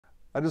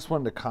I just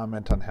wanted to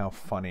comment on how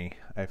funny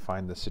I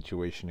find the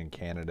situation in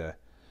Canada.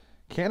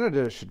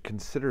 Canada should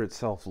consider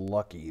itself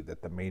lucky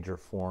that the major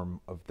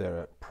form of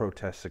the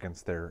protests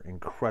against their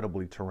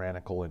incredibly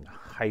tyrannical and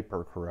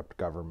hyper corrupt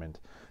government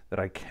that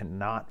I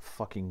cannot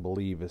fucking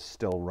believe is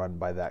still run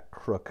by that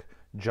crook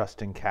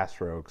Justin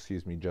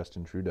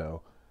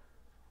Trudeau.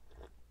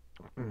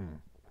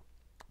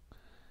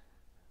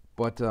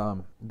 But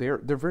they're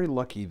very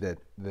lucky that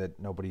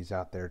nobody's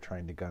out there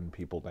trying to gun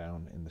people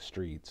down in the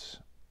streets,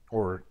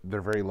 or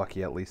they're very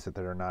lucky at least that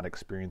they're not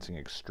experiencing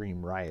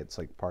extreme riots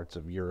like parts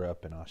of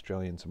Europe and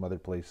Australia and some other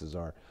places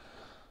are.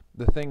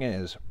 The thing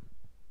is,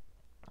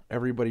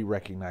 everybody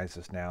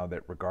recognizes now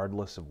that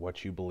regardless of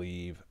what you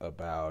believe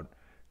about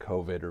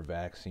COVID or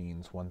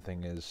vaccines, one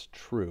thing is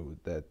true,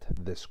 that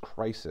this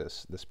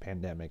crisis, this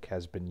pandemic,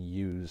 has been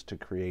used to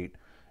create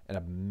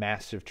a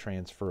massive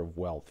transfer of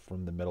wealth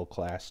from the middle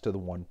class to the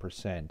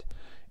 1%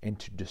 and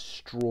to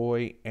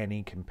destroy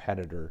any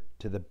competitor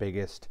to the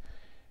biggest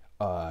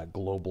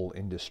global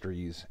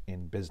industries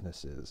and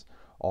businesses,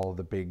 all of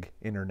the big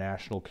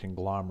international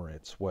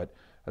conglomerates, what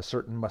a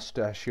certain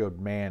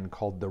mustachioed man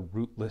called the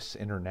rootless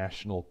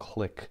international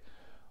clique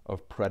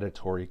of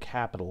predatory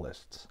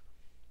capitalists.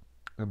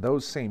 And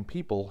those same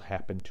people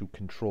happen to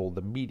control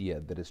the media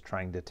that is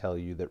trying to tell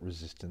you that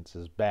resistance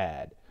is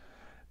bad,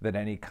 that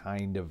any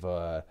kind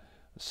of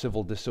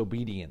civil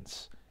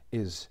disobedience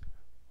is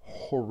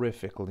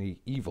horrifically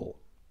evil.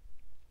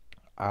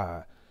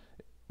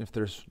 If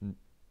there's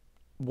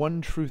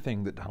one true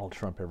thing that Donald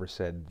Trump ever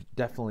said,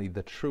 definitely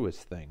the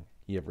truest thing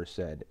he ever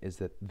said, is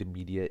that the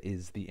media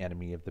is the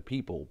enemy of the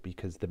people,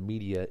 because the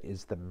media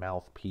is the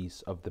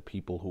mouthpiece of the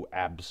people who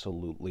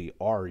absolutely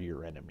are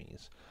your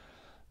enemies.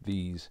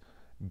 These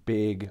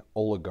big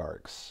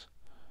oligarchs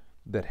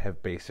that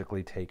have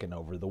basically taken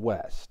over the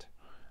West.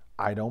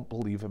 I don't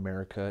believe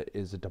America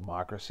is a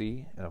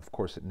democracy, and of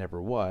course it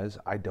never was.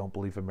 I don't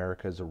believe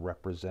America is a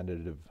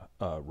representative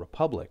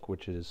republic,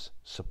 which is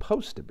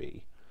supposed to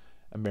be.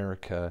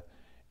 America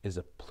is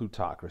a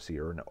plutocracy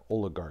or an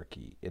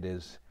oligarchy. It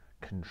is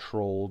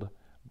controlled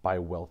by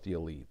wealthy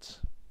elites.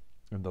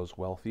 And those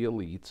wealthy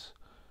elites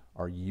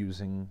are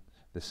using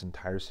this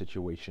entire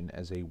situation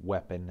as a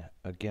weapon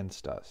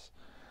against us.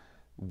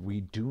 We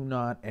do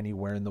not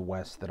anywhere in the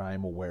West that I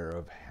am aware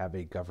of have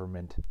a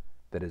government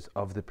that is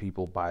of the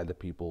people, by the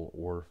people,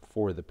 or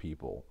for the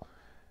people.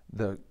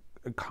 The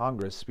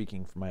Congress,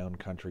 speaking for my own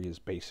country, is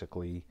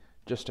basically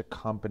just a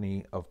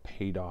company of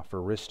paid off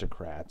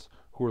aristocrats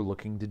who are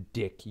looking to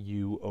dick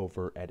you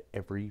over at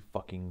every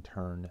fucking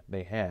turn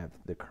they have.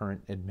 The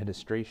current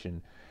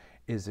administration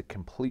is a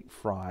complete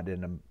fraud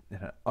and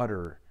an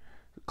utter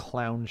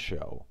clown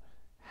show.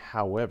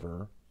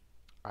 However,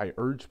 I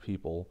urge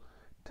people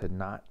to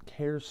not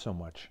care so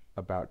much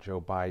about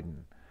Joe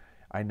Biden.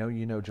 I know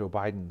you know Joe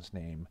Biden's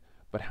name,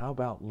 but how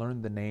about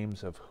learn the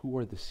names of who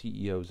are the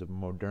CEOs of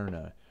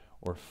Moderna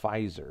or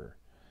Pfizer?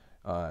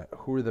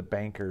 Who are the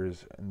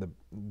bankers and the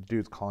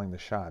dudes calling the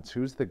shots?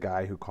 Who's the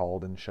guy who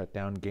called and shut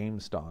down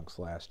GameStonks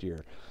last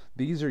year?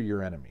 These are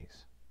your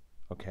enemies,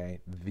 okay?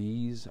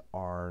 These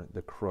are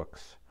the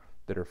crooks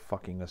that are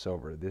fucking us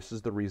over. This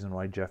is the reason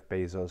why Jeff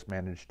Bezos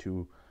managed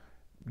to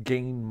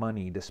gain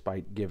money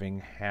despite giving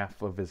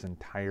half of his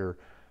entire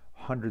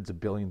hundreds of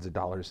billions of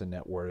dollars in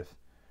net worth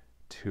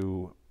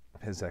to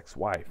his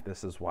ex-wife.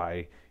 This is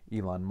why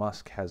Elon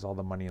Musk has all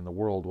the money in the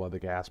world while the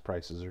gas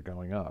prices are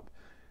going up.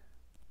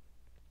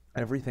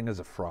 Everything is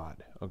a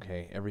fraud,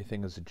 okay?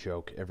 Everything is a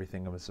joke.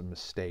 Everything is a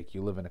mistake.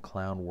 You live in a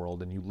clown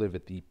world, and you live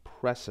at the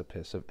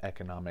precipice of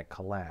economic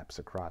collapse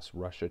across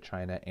Russia,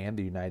 China, and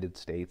the United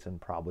States, and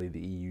probably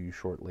the EU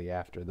shortly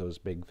after those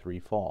big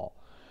three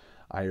fall.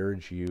 I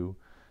urge you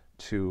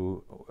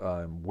to,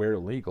 where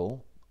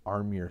legal,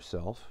 arm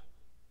yourself,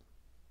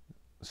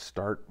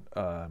 start,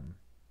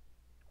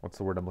 what's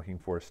the word I'm looking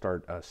for?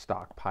 Start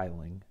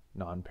stockpiling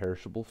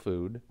non-perishable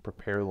food.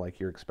 Prepare like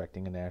you're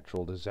expecting a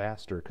natural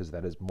disaster, because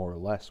that is more or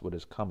less what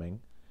is coming.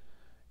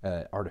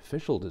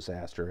 Artificial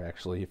disaster,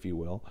 actually, if you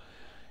will.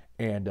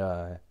 And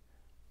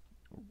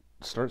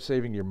start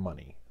saving your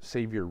money.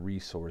 Save your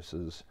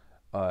resources.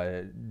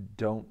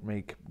 Don't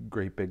make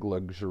great big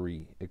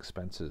luxury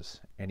expenses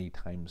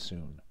anytime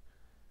soon.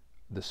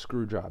 The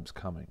screw job's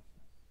coming.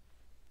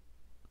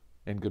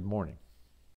 And good morning.